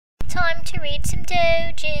Time to read some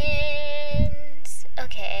Doujins.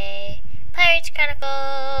 Okay. Pirates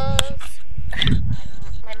Chronicles.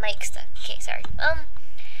 My mic's stuck. Okay, sorry. I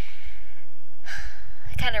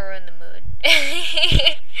kind of ruined the mood.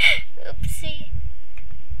 Oopsie.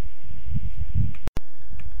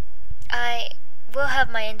 I will have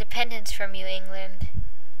my independence from you, England.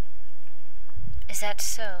 Is that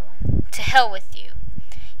so? To hell with you.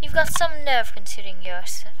 You've got some nerve considering you're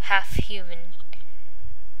half human.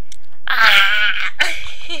 Ah!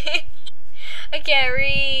 I can't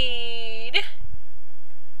read.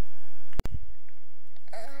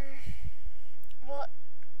 What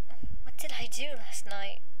did I do last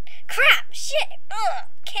night? Crap! Shit! Ugh!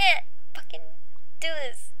 Can't fucking do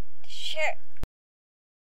this. Shit.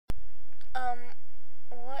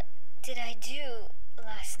 What did I do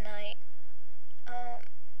last night?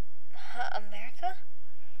 America?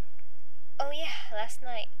 Oh yeah, last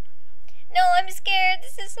night. No, I'm scared.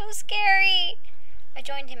 This is so scary. I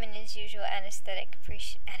joined him in his usual aesthetic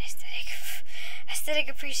appreciation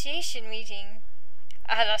meeting.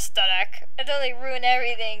 Anesthetic. I totally ruined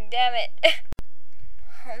everything. Damn it.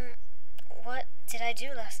 What did I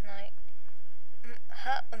do last night?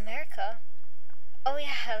 America? Oh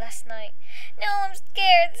yeah, last night. No, I'm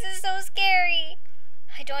scared. This is so scary.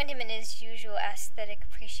 I joined him in his usual aesthetic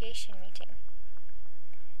appreciation meeting.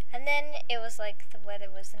 And then it was like the weather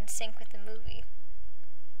was in sync with the movie.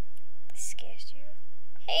 This scares you?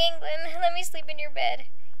 Hey England, let me sleep in your bed.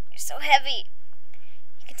 You're so heavy.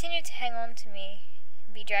 He continued to hang on to me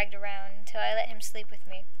and be dragged around until I let him sleep with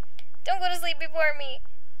me. Don't go to sleep before me.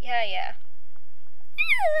 Yeah.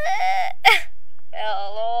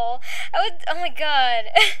 Hello. Oh my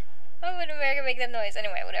god. Why would America make that noise?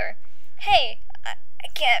 Anyway, whatever. Hey, I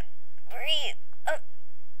can't breathe.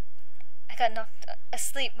 I got knocked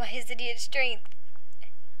asleep by his idiot strength.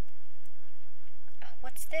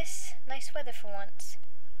 What's this? Nice weather for once.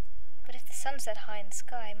 But if the sun's that high in the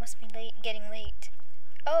sky, it must be getting late.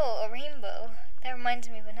 Oh, a rainbow. That reminds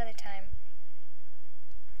me of another time.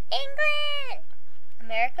 England!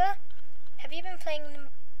 America? Have you been playing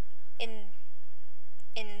in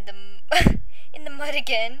the in the mud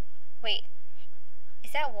again? Wait,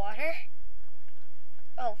 is that water?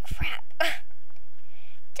 Oh crap.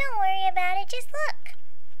 Don't worry about it, just look.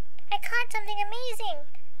 I caught something amazing.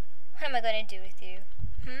 What am I gonna do with you?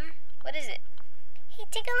 What is it? Hey,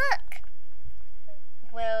 take a look.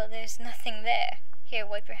 Well, there's nothing there. Here,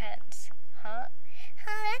 wipe your hands. Huh?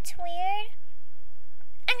 Oh, that's weird.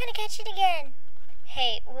 I'm gonna catch it again.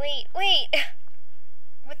 Hey, wait.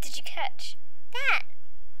 What did you catch? That.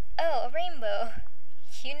 Oh, a rainbow.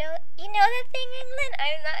 You know that thing, England?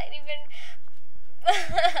 I'm not even...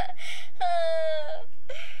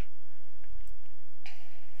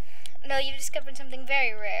 No, you discovered something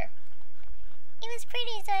very rare. It was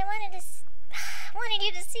pretty, so I wanted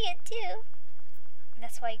you to see it too. And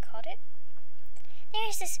that's why you caught it?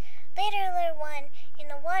 There's this littler one in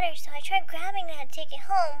the water, so I tried grabbing that to take it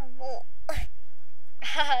home.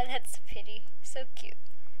 Haha, that's a pity. So cute.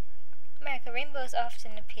 America, rainbows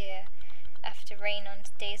often appear after rain on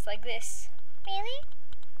days like this. Really?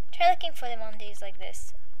 Try looking for them on days like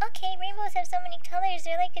this. Okay, rainbows have so many colors,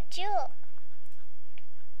 they're like a jewel.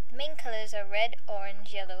 The main colors are red,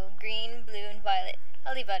 orange, yellow, green, blue, and violet.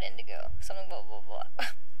 I'll leave out indigo. Something blah blah blah.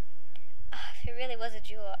 If it really was a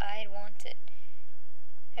jewel, I'd want it.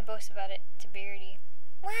 I boast about it to Beardy.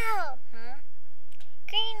 Wow!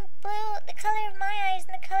 Green, blue, the color of my eyes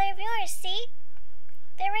and the color of yours, see?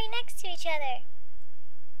 They're right next to each other.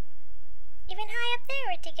 Even high up there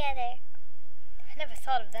we're together. I never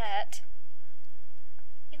thought of that.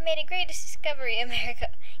 You've made a great discovery,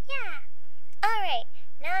 America. Yeah. Alright,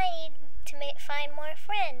 now I need to find more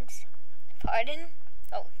friends. Pardon?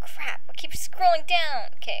 Oh, crap. I keep scrolling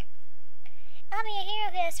down. Okay. I'll be a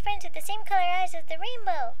hero who has friends with the same color eyes as the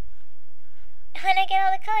rainbow. When I get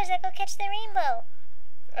all the colors, I'll go catch the rainbow.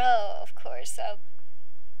 Oh, of course. I'll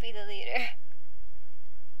be the leader.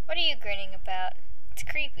 What are you grinning about? It's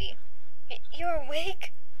creepy. You're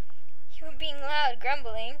awake? You were being loud,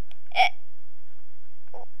 grumbling.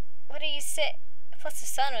 What do you say? Plus the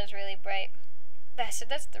sun was really bright. Bastard,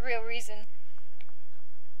 that's the real reason.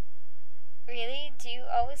 Really? Do you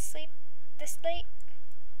always sleep this late?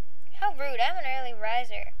 How rude, I'm an early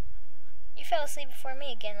riser. You fell asleep before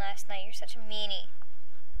me again last night. You're such a meanie.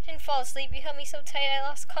 I didn't fall asleep. You held me so tight I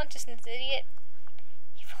lost consciousness, idiot.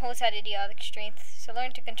 You've always had idiotic strength, so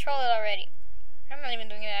learn to control it already. I'm not even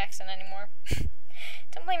doing an accent anymore.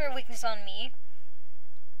 Don't blame your weakness on me.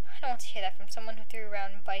 I don't want to hear that from someone who threw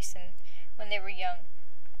around bison when they were young.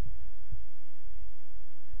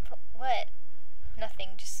 But what? Nothing,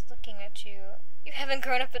 just looking at you. You haven't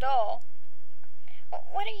grown up at all.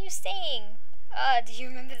 What are you saying? Do you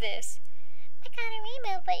remember this? I got a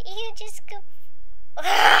rainbow, but you just scoop.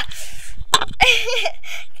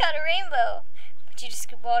 Got a rainbow, but you just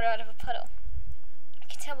scoop water out of a puddle. I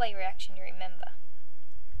can tell by your reaction you remember.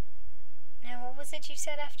 Now, what was it you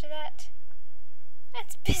said after that?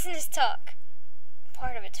 That's business talk.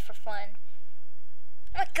 Part of it's for fun.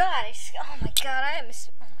 Oh my god, oh my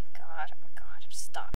god, stop.